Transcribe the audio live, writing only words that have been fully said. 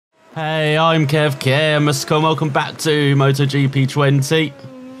Hey, I'm Kev Stone. Welcome back to MotoGP 20.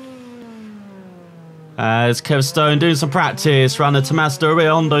 It's Kev Stone doing some practice around the Termas de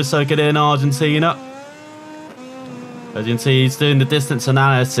Rio Hondo circuit in Argentina. As you can see, he's doing the distance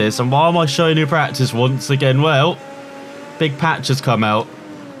analysis. And why am I showing you practice once again? Well, big patch has come out.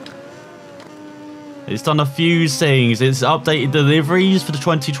 It's done a few things. It's updated deliveries for the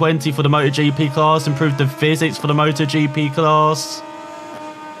 2020 for the MotoGP class, improved the physics for the MotoGP class.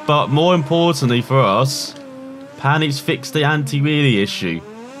 But more importantly for us, Panic's fixed the anti-wheelie issue.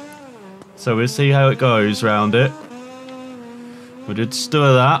 So we'll see how it goes around it. We'll just do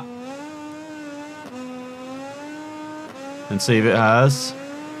that. And see if it has.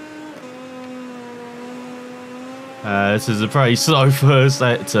 This is a pretty slow first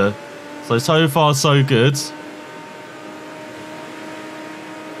sector. So far so good.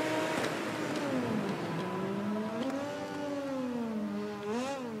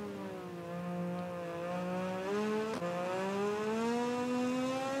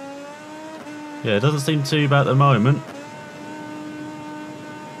 Yeah, it doesn't seem too bad at the moment.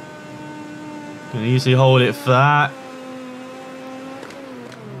 Can easily hold it flat.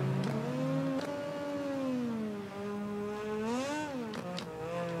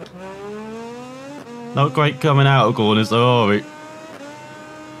 Not great coming out of corners though, are we?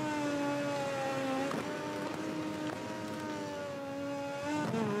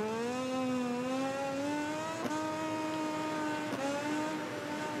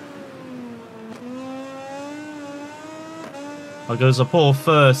 I goes a poor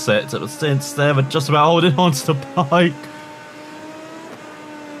first set, but since they were just about holding on to the bike.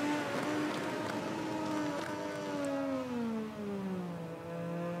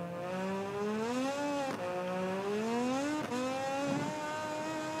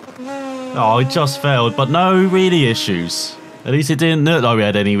 Oh, he just failed, but no really issues. At least it didn't look like we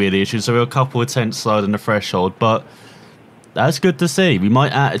had any really issues, so we were a couple of tenths slower than the threshold, but that's good to see. We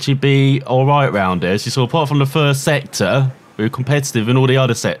might actually be alright round here. So you saw, apart from the first sector, we were competitive in all the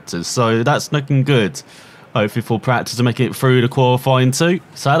other sectors, so that's looking good. Hopefully full practice to make it through the qualifying too.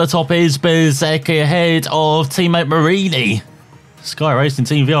 So at the top is Bezzecchi ahead of teammate Marini. Sky Racing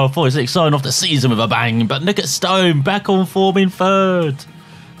Team VR46 starting off the season with a bang, but look at Stone back on form in third.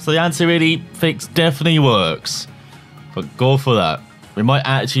 So the anti-wheelie fix definitely works. But go for that. We might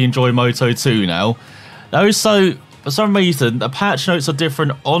actually enjoy Moto 2 now. Also, for some reason, the patch notes are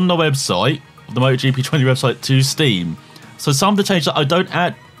different on the website, the MotoGP 20 website, to Steam. So some of the changes I don't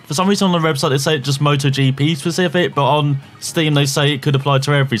add, for some reason on the website they say it's just MotoGP specific, but on Steam they say it could apply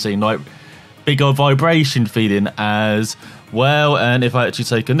to everything, like bigger vibration feeling as well. And if I actually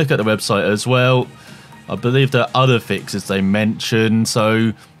take a look at the website as well, I believe there are other fixes they mention.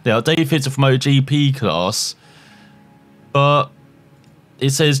 So the updated fixes for MotoGP class, but it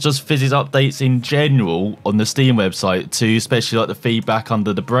says just physics updates in general on the Steam website too, especially like the feedback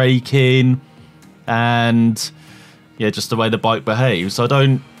under the braking and yeah, just the way the bike behaves. So I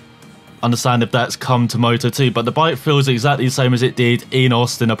don't understand if that's come to Moto 2, but the bike feels exactly the same as it did in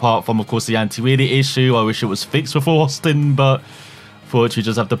Austin, apart from of course the anti-wheelie issue. I wish it was fixed before Austin, but fortunately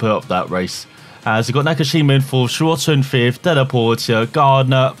just have to put up that race. So we've got Nakashima in fourth, Schwarzer in fifth, Della Portia,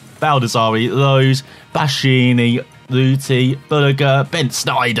 Gardner, Baldassari, Lowe's, Baschini, Luti, Bulliger, Ben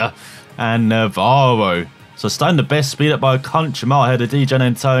Snyder, and Navarro. So Stone the best speed up by a country mile ahead of DJ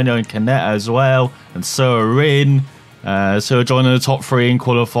Antonio and Canet as well, and Serin. So joining the top three in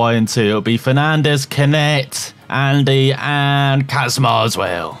qualifying too. It'll be Fernandez, Canet, Andy, and Kazma as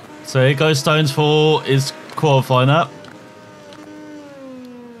well. So here goes Stone's for is qualifying up.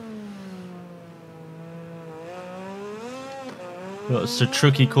 Got a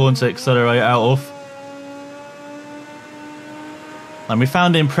tricky corner to accelerate out of. And we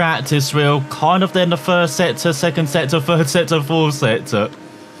found in practice we're kind of there in the first sector, second sector, third sector, fourth sector.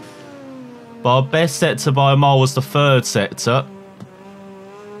 But our best sector by a mile was the third sector.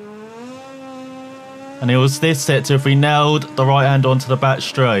 And it was this sector if we nailed the right hand onto the back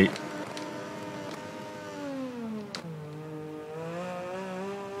straight.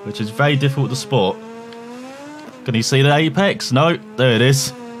 Which is very difficult to spot. Can you see the apex? No, there it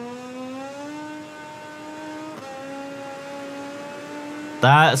is.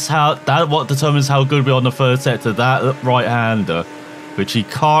 That's what determines how good we are on the third sector, that right-hander, which you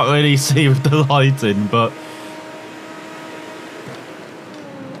can't really see with the lighting, but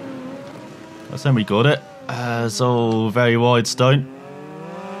that's when we got it. It's all very wide, Stone.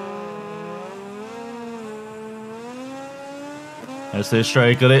 There's the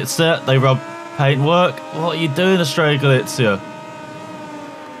Estrella Galizia. They rub paint work. What are you doing, Estrella Galizia?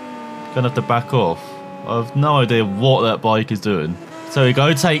 Gonna have to back off. I have no idea what that bike is doing. So we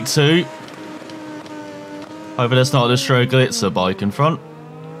go, take 2. Hopefully that's not a destroy glitzer bike in front.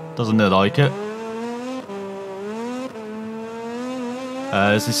 Doesn't look like it.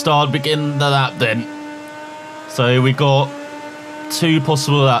 As we start beginning the lap then. So we got 2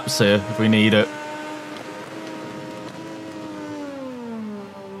 possible laps here if we need it.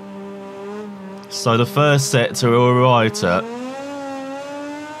 So the first sector we're alright at.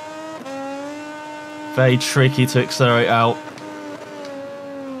 Very tricky to accelerate out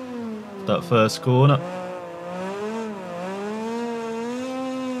that first corner.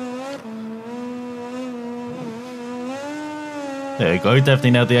 There you go,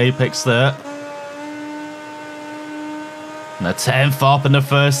 definitely nailed the apex there. And a 10th up in the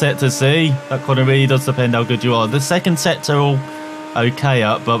first sector, see? That corner really does depend how good you are. The second sector all okay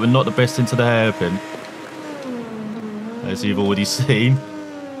up, but we're not the best into the hairpin. As you've already seen.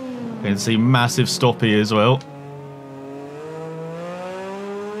 You can see massive stop here as well.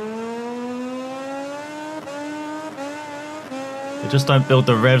 They just don't build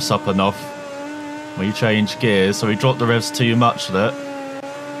the revs up enough when you change gears, so we drop the revs too much there.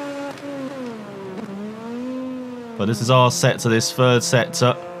 But this is our sector, this third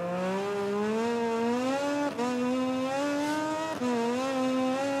sector.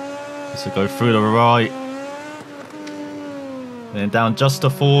 So go through the right. And then down just the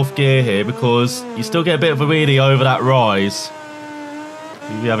 4th gear here, because you still get a bit of a wheelie over that rise.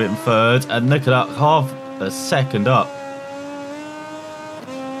 You have it in 3rd, and look at that, half a second up.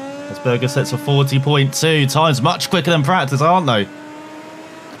 As Berger sets a 40.2 times, much quicker than practice, aren't they?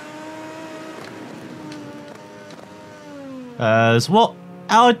 What?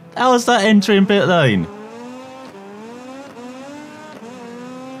 How is that entering pit lane?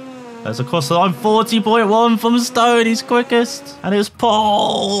 As across the line, 40.1 from Stone, he's quickest. And it's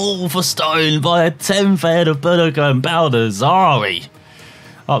pole for Stone by a 10th ahead of Berger and Baldassari.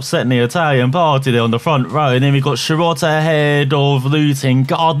 Upsetting the Italian party there on the front row. And then we've got Shirota ahead of Lutin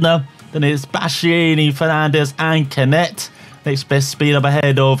Gardner. Then it's Basciani, Fernandez and Canet. Next best speed up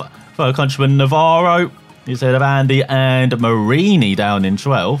ahead of fellow countryman Navarro. He's ahead of Andy and Marini down in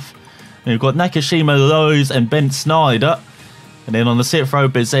 12th. Then we've got Nakashima, Lowe's and Ben Snyder. And then on the 6th row,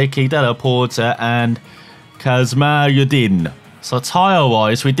 Bezeki, Della Porta and Kazmayuddin. So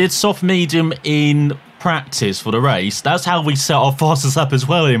tyre-wise, we did soft medium in practice for the race. That's how we set our fastest lap as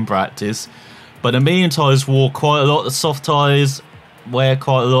well in practice. But the medium tyres wore quite a lot. The soft tyres wear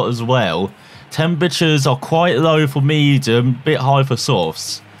quite a lot as well. Temperatures are quite low for medium, bit high for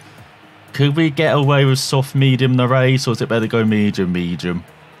softs. Could we get away with soft medium in the race, or is it better to go medium?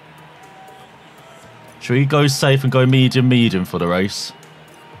 Should we go safe and go medium for the race?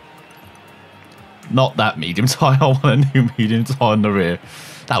 Not that medium tyre. I want a new medium tyre in the rear.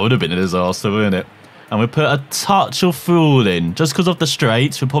 That would have been a disaster, wouldn't it? And we put a touch of fuel in. Just because of the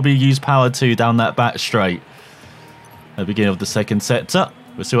straights, we'll probably use power 2 down that back straight. At the beginning of the second sector.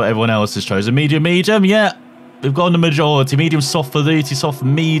 We'll see what everyone else has chosen. Medium, yeah. We've gone the majority. Medium soft for Luti, soft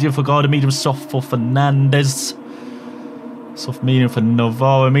medium for Gardner, medium soft for Fernandez. Soft medium for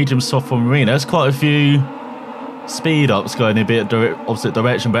Navarro, medium soft for Marina. There's quite a few speed ups going in a bit opposite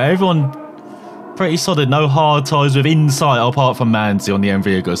direction, but everyone pretty solid. No hard tyres with insight apart from Manzi on the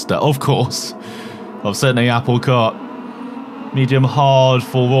MV Augusta, of course. Upsetting Apple Cart. Medium hard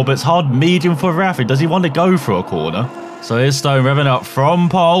for Roberts, hard medium for Rafi. Does he want to go for a corner? So here's Stone revving up from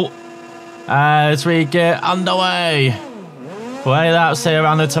pole as we get underway. 8 laps here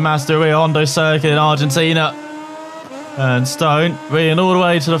around the Termas de Rio Hondo circuit in Argentina. And Stone reading all the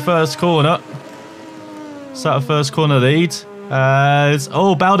way to the first corner. Set a first corner lead. As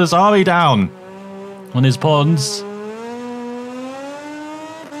Baldassari down on his ponds.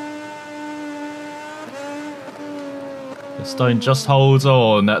 Stone just holds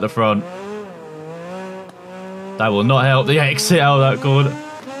on at the front. That will not help the exit out of that corner.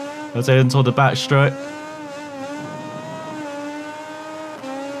 As they enter the back straight.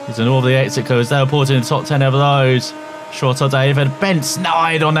 Using all the exit codes. They're reporting in the top 10 of those. Shorter David, Ben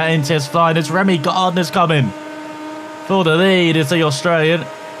Snide on that NTS flying as Remy Gardner's coming. For the lead is the Australian.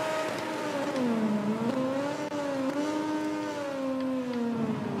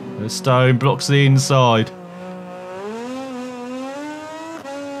 The Stone blocks the inside.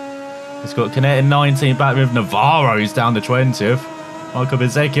 It's got Canet in 19th, back with Navarro's down to 20th. Michael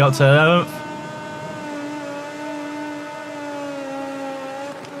Bezeki up to 11th.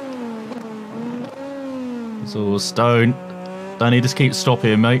 It's all Stone. Don't need to keep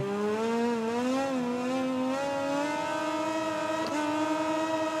stopping, mate.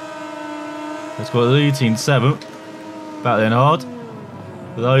 It's got Lutin 7th. Battling hard.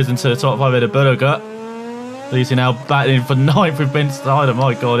 Those into the top 5 of the Berger. Lucy now battling for 9th with Ben Steiner.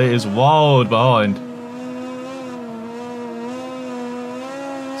 My God, it is wild behind.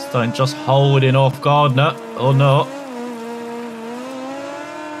 Stone just holding off Gardner, or not.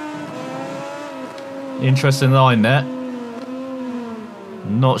 Interesting line there.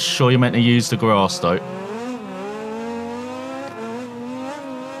 Not sure you're meant to use the grass though.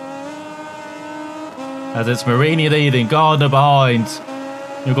 As it's Marini leading, Gardner behind.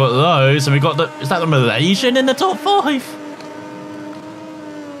 We've got those, and we've got the... Is that the Malaysian in the top 5?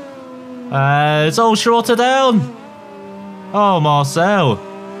 It's all shorter down. Oh, Marcel.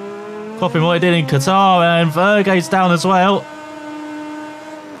 Copying what he did in Qatar, and Verge's down as well.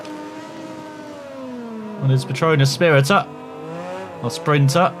 On his Petronas Spiritor. Or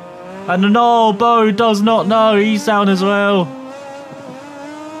Sprinter. And no, Bo does not know. He's down as well.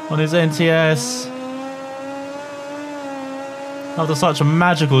 On his NTS. After such a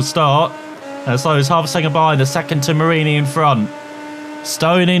magical start. And so it's half a second behind, the second to Marini in front.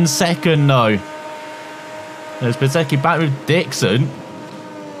 Stone in second, though. There's Bezecchi back with Dixon.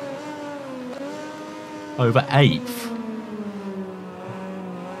 Over 8th.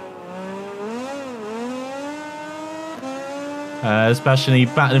 Especially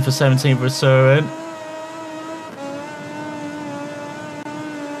battling for 17th for Surin.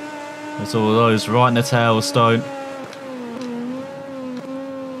 There's all those right in the tail, Stone.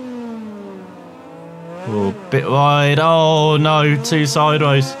 Oh, bit wide. Oh no, 2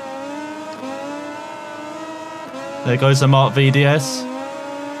 sideways. There goes the Mark VDS.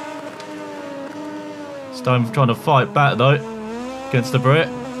 Stone trying to fight back though against the Brit.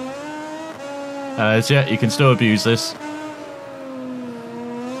 Yeah, you can still abuse this.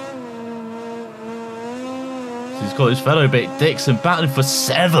 He's got his fellow bit Dixon battling for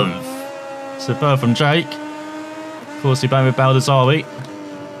 7th. Superb from Jake. Of course, he battling with Baldassari.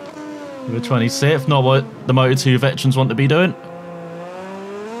 With 26th, not what the Moto2 veterans want to be doing.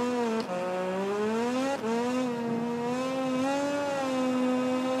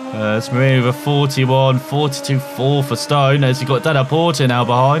 It's Marini with a 41, 42, 4 for Stone. As he got Dada Porter now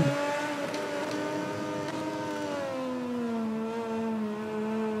behind.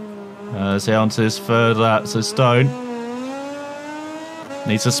 So on to his 3rd lap. So Stone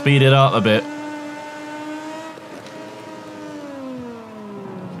needs to speed it up a bit.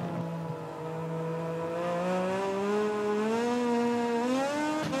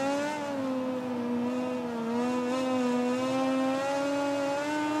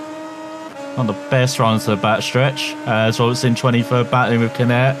 Not the best runs to the back stretch. As well, it's in 23rd battling with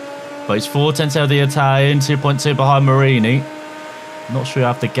Canet. But he's 4 tenths out of the Italian, 2.2 behind Marini. Not sure you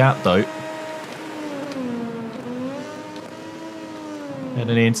have the gap though.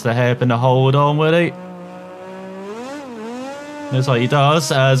 Heading into the hairpin to hold on, will he? Looks like he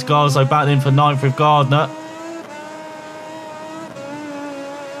does. As Garzo battling for 9th with Gardner.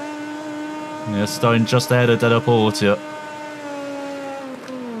 Yeah, Stone just ahead of Dada Porter.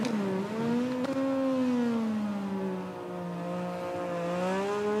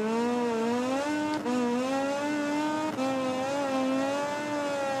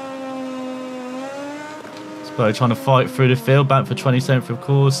 Trying to fight through the field, back for 27th of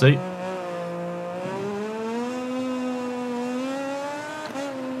Corsi.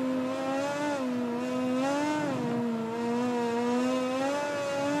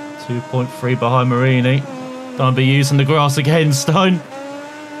 .3 behind Marini. Don't be using the grass again, Stone.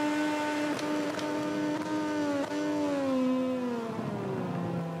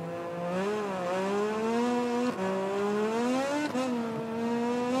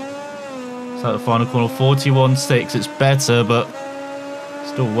 So the final corner, 41.6. It's better, but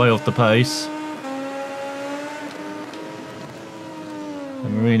still way off the pace.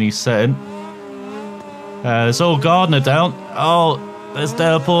 And Marini's setting. There's all Gardner down. Oh, there's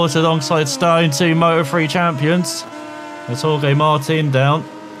Della Porter alongside Stone, 2 Moto3 champions. There's Jorge Martin down.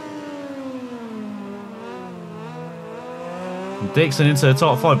 And Dixon into the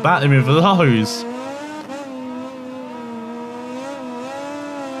top 5, battling with those.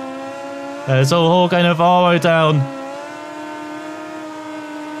 There's all Jorge Navarro down.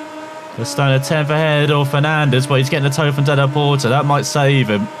 They're Stone a 10th ahead of Fernandez, but he's getting the toe from Della Porter. That might save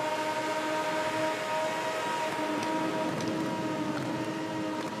him.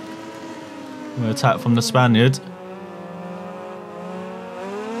 An attack from the Spaniard.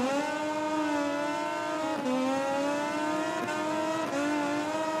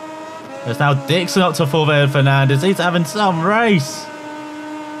 There's now Dixon up to 4th ahead of Fernandez. He's having some race.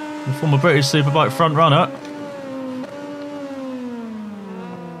 The former British Superbike front runner.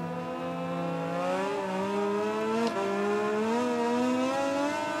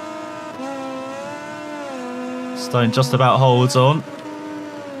 Stone just about holds on.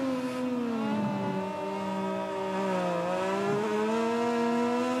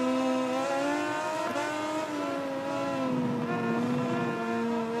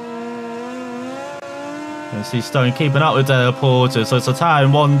 You see Stone keeping up with Della Porter, so it's a tie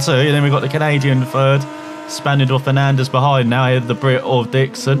in 1-2, and then we've got the Canadian third. Spaniard or Fernandez behind now, ahead of the Brit of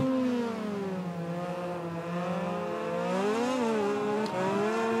Dixon.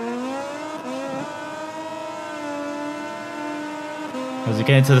 As we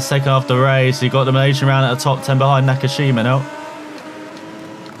get into the second half of the race, you've got the Malaysian round at the top 10 behind Nakashima now.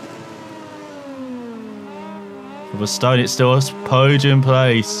 For Stone, it's still a podium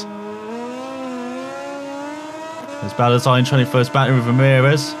place. There's Ballantyne 21st batting with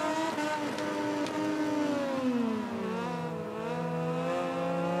Ramirez.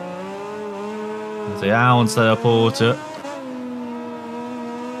 There's the Hounds there, Porter.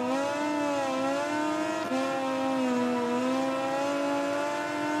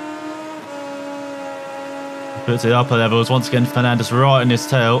 Puts it upper levels. Once again, Fernandez right in his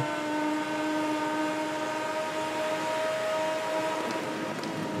tail.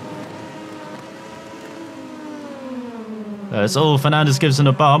 That's all. Fernandez gives him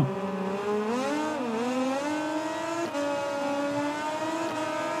a bump.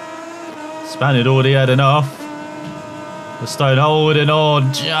 Spaniard already had enough. The Stone holding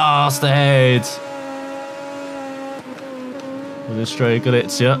on just ahead. With a straight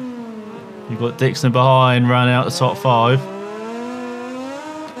Galizia. You've got Dixon behind, running out the top 5.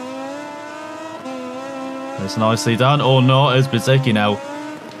 That's nicely done, or not, as Bezecchi now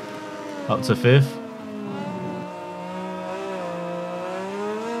up to 5th.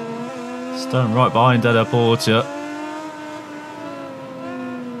 Stone right behind Della Porter.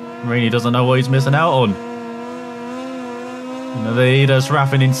 Marini doesn't know what he's missing out on. In the lead, as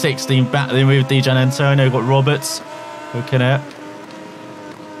Raffin in 16, battling with Dijan Antonio. Got Roberts looking at.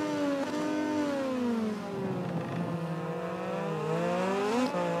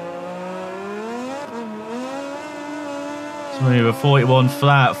 We have a 41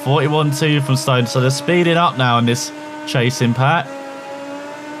 flat, 41-2 from Stone, so they're speeding up now in this chasing pack.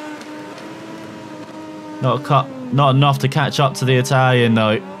 Not enough to catch up to the Italian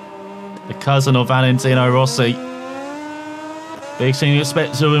though. The cousin of Valentino Rossi. Big thing you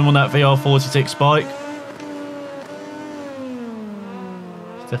expect to him on that VR46 bike.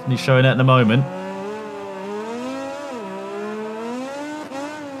 He's definitely showing that at the moment.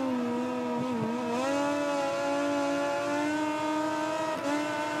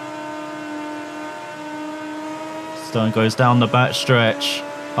 Stone goes down the back stretch.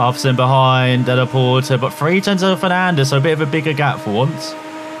 Half's in behind Della Porter, but 3 turns to Fernandez, so a bit of a bigger gap for once.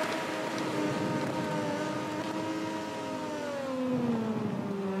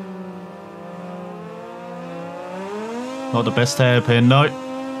 Not the best hairpin, no.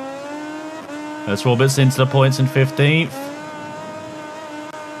 There's Roberts into the points in 15th.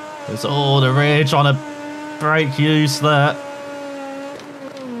 There's all the rear trying to break use there.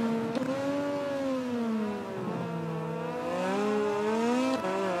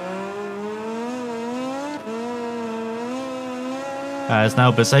 As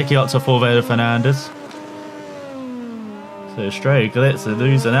now Bezecchi up to 4th ahead of Fernandez. So straight Glitzer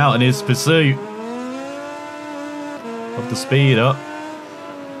losing out in his pursuit of the speed up.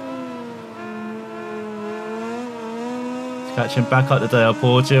 Catching back up the Della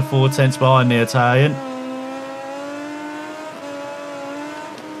Porter, 4 tenths behind the Italian.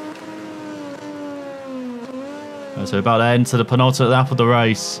 And so about to enter the penultimate lap of the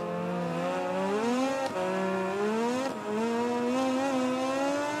race.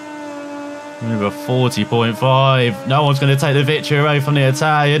 Over 40.5. No one's going to take the victory away from the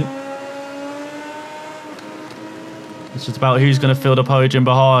Italian. It's just about who's going to fill the podium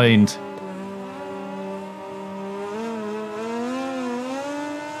behind.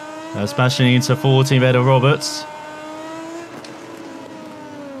 Smashing into 14th ahead of Roberts.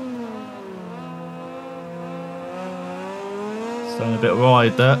 Staying a bit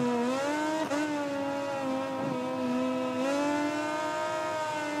wide there.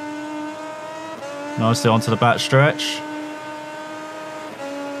 Nicely onto the back stretch.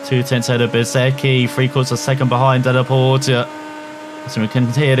 2 tenths ahead of Bezecchi. 3/4 second behind Della Porter. So we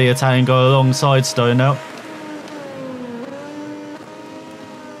can hear the Italian go alongside Stone now.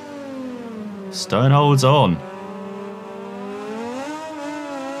 Stone holds on.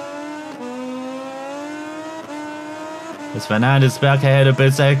 As Fernandez back ahead of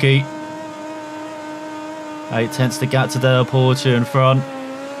Bezecchi. 8 tenths to gap to Della Porter in front.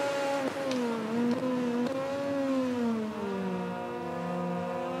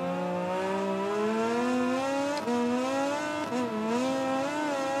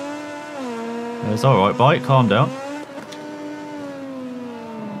 It's alright, bike, calm down.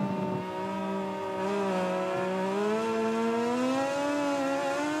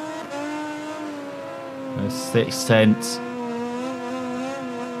 There's 6 tenths.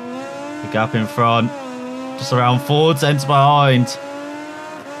 The gap in front. Just around 4 tenths behind.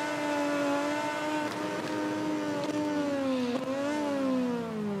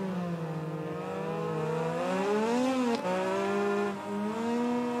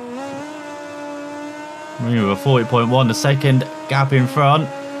 With a 40.1, the second gap in front.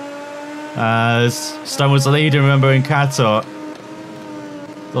 As Stone was the leader, remember, in Qatar.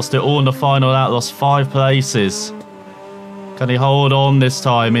 Lost it all in the final out, lost 5 places. Can he hold on this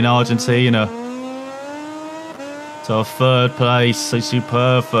time in Argentina? To a 3rd place, a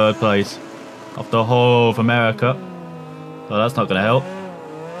superb 3rd place. Off the whole of America. So that's not going to help.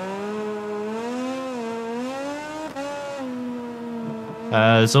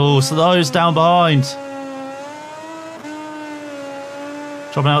 As all slows down behind.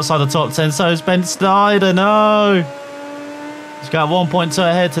 Dropping outside the top 10, so is Ben Snyder, no! He's got 1.2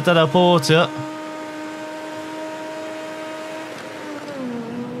 ahead to Della Porta.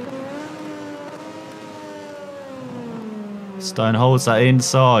 Stone holds that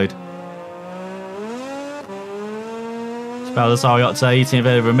inside. Spaldassari up to 18th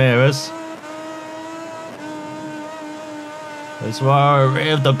ahead of Ramirez. That's why I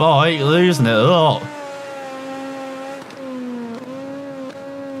rev the bike, losing it a lot.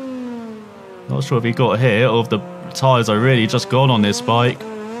 Not sure if he got hit or if the tyres are really just gone on this bike.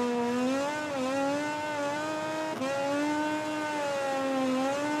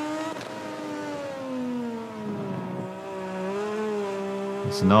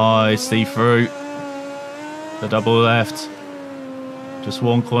 It's nice, see through the double left. Just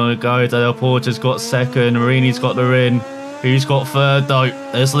 1 corner to go. Dale Porter's got 2nd. Marini's got the win. Who's got 3rd though?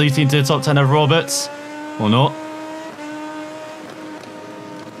 There's leading to the top 10 of Roberts. Or not.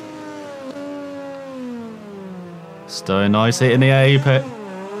 Stone, nice hit in the apex.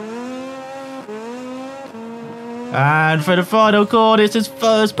 And for the final corner, it's his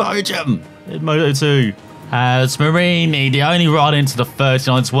first podium in Moto2. As Marini, the only rider into the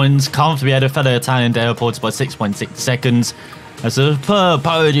 39s, wins comfortably ahead of fellow Italian Dale Porter by 6.6 seconds. A superb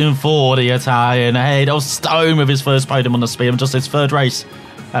podium for the Italian, ahead of Stone with his first podium on the speed, and just his 3rd race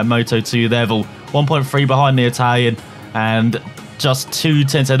at Moto2 level. 1.3 behind the Italian, and just 2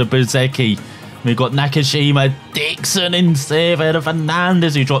 tenths ahead of Bezzecchi. We've got Nakashima, Dixon in 7th, ahead of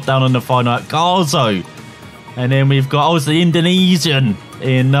Fernandez, who dropped down on the final at Garzo. And then we've got, the Indonesian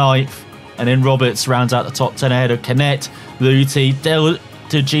in 9th. And then Roberts rounds out the top 10 ahead of Canet, Luti, Del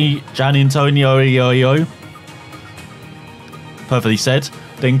G, Gian Antonio Ioio. Perfectly said.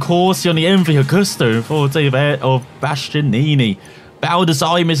 Then Corsi on the MV Augusto, 14th ahead of Bastianini.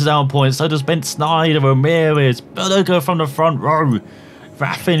 Baldassari misses out on points, so does Ben Snyder, Ramirez, Berger from the front row.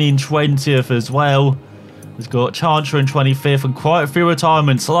 Raffin in 20th as well. He's got Chancellor in 25th and quite a few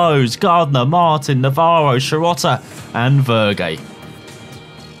retirements. Lowe's, Gardner, Martin, Navarro, Shirota and Verge.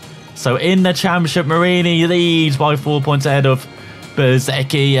 So in the championship, Marini leads by 4 points ahead of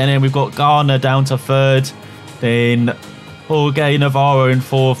Bezzecchi. And then we've got Gardner down to 3rd. Then Jorge Navarro in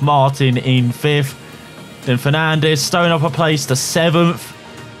 4th. Martin in 5th. Then Fernandez, Stone up a place to 7th.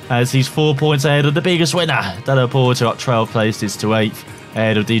 As he's 4 points ahead of the biggest winner. Della Porta up 12 places to 8th.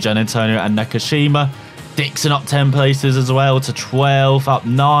 Ahead of Gian Antonio and Nakashima. Dixon up 10 places as well to 12th. Up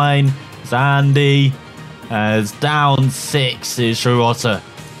 9 is Andy. As down 6 is Shirota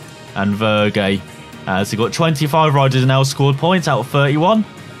and Verge. As he got 25 riders now scored points out of 31.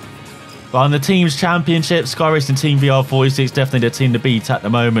 But on the team's championship, Sky Racing Team VR46 definitely the team to beat at the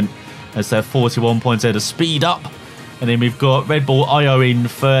moment, as they're 41 points ahead of Speed Up. And then we've got Red Bull IO in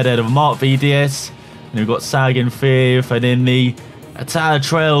 3rd ahead of Mark VDS. And we've got Sag in 5th. And then the Itala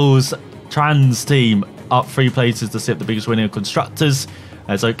Trails Trans team up 3 places to sit the biggest winner of constructors.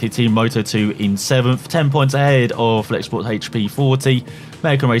 As Oakley Team Moto2 in 7th, 10 points ahead of Flexport HP 40.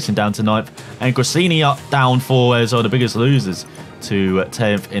 American Racing down to 9th. And Grassini up down 4 as are the biggest losers to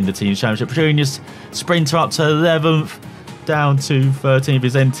 10th in the Team Championship Juniors. Sprinter up to 11th, down to 13th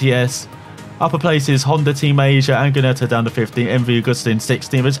is NTS. Upper places, Honda Team Asia and Gunetta down to 15th. MV Augustin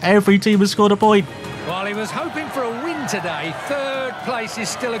 16th, as every team has scored a point. While he was hoping for a win today, 3rd place is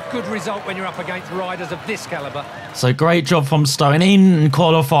still a good result when you're up against riders of this calibre. So great job from Stone in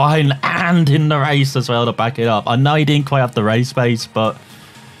qualifying and in the race as well to back it up. I know he didn't quite have the race pace, but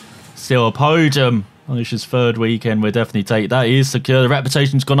still a podium on his 3rd weekend. We'll definitely take that. He is secure. The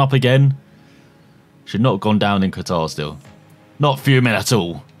reputation's gone up again. Should not have gone down in Qatar still. Not fuming at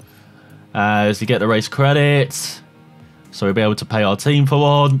all. As you get the race credits, so we'll be able to pay our team for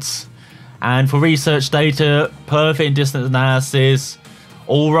once. And for research data, perfect in distance analysis.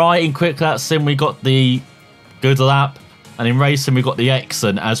 All right, in quick lap sim, we got the good lap. And in racing, we got the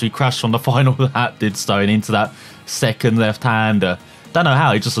excellent as we crashed on the final lap, did Stone, into that second left-hander. Don't know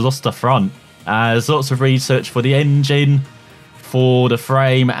how, he just lost the front. There's lots of research for the engine, for the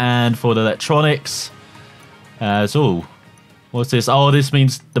frame, and for the electronics. So, what's this? Oh, this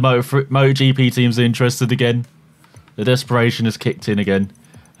means the MotoGP team's interested again. The desperation has kicked in again.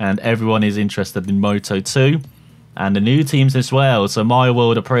 And everyone is interested in Moto2. And the new teams as well. So, My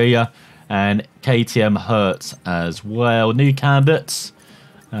World Aprilia and KTM Hurt as well. New candidates.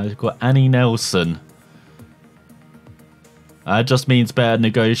 We've got Annie Nelson. That just means better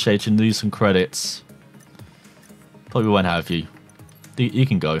negotiation, lose some credits. Probably won't have you. You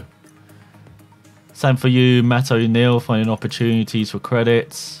can go. Same for you, Matt O'Neill, finding opportunities for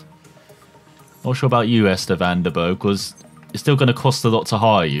credits. Not sure about you, Esther Vanderberg, because it's still going to cost a lot to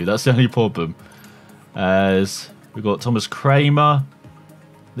hire you. That's the only problem. As we've got Thomas Kramer.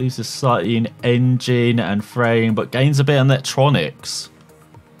 Loses slightly in engine and frame, but gains a bit on electronics.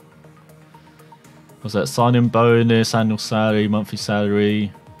 What's that? Signing bonus, annual salary, monthly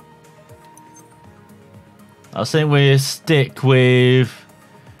salary. I think we'll stick with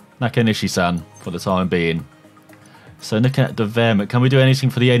Nakanishi-san for the time being. So looking at development, can we do anything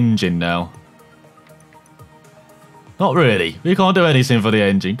for the engine now? Not really. We can't do anything for the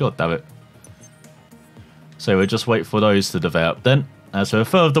engine. God damn it. So we'll just wait for those to develop then. As we're a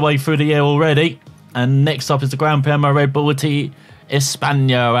third of the way through the year already. And next up is the Gran Premio Red Bull T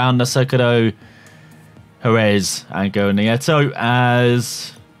España around the Circuito Jerez and Go Nieto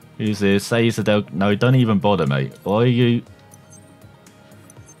as... Who's this? No, don't even bother, mate. Why are you...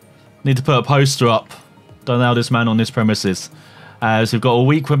 Need to put a poster up. Don't allow this man on this premises. As we've got a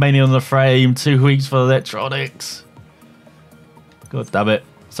week remaining on the frame. 2 weeks for electronics. God damn it.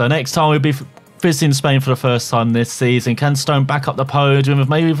 So next time we'll be visiting Spain for the first time this season. Can Stone back up the podium with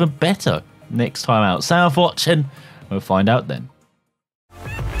maybe even better next time out? So for watching. We'll find out then.